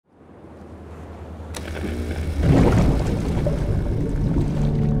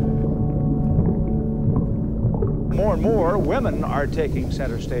more and more women are taking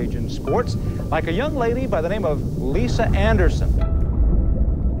center stage in sports, like a young lady by the name of Lisa Andersen.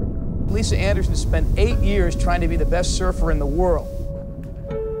 Lisa Andersen spent 8 years trying to be the best surfer in the world.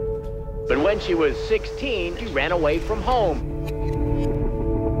 But when she was 16, she ran away from home.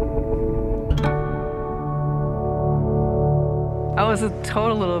 I was a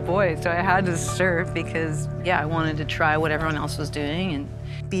total little boy, so I had to surf because, yeah, I wanted to try what everyone else was doing and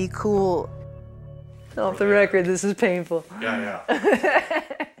be cool. Off the record, this is painful. Yeah.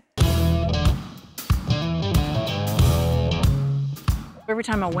 Every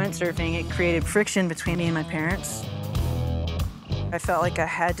time I went surfing, it created friction between me and my parents. I felt like I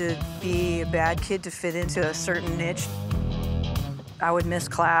had to be a bad kid to fit into a certain niche. I would miss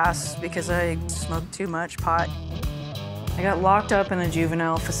class because I smoked too much pot. I got locked up in a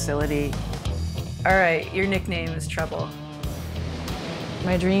juvenile facility. All right, your nickname is Trouble.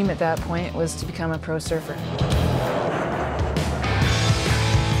 My dream at that point was to become a pro surfer. On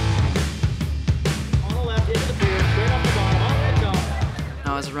the left, into the pier, straight off the bottom, up and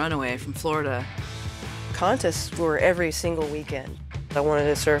down. I was a runaway from Florida. Contests were every single weekend. I wanted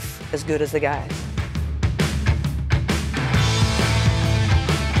to surf as good as the guys.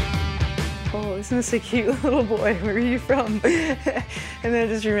 Oh, isn't this a cute little boy? Where are you from? And then I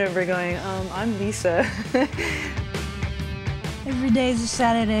just remember going, I'm Lisa. Every day is a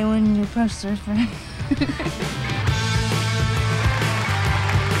Saturday when you're a pro surfer.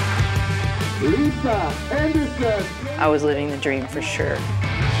 Lisa Andersen. I was living the dream for sure.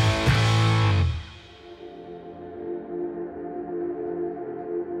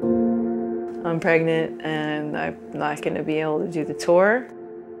 I'm pregnant and I'm not going to be able to do the tour.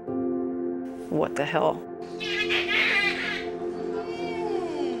 What the hell?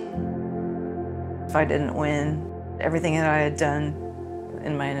 If I didn't win, everything that I had done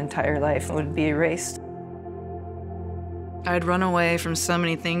in my entire life would be erased. I'd run away from so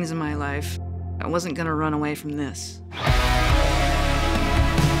many things in my life. I wasn't going to run away from this.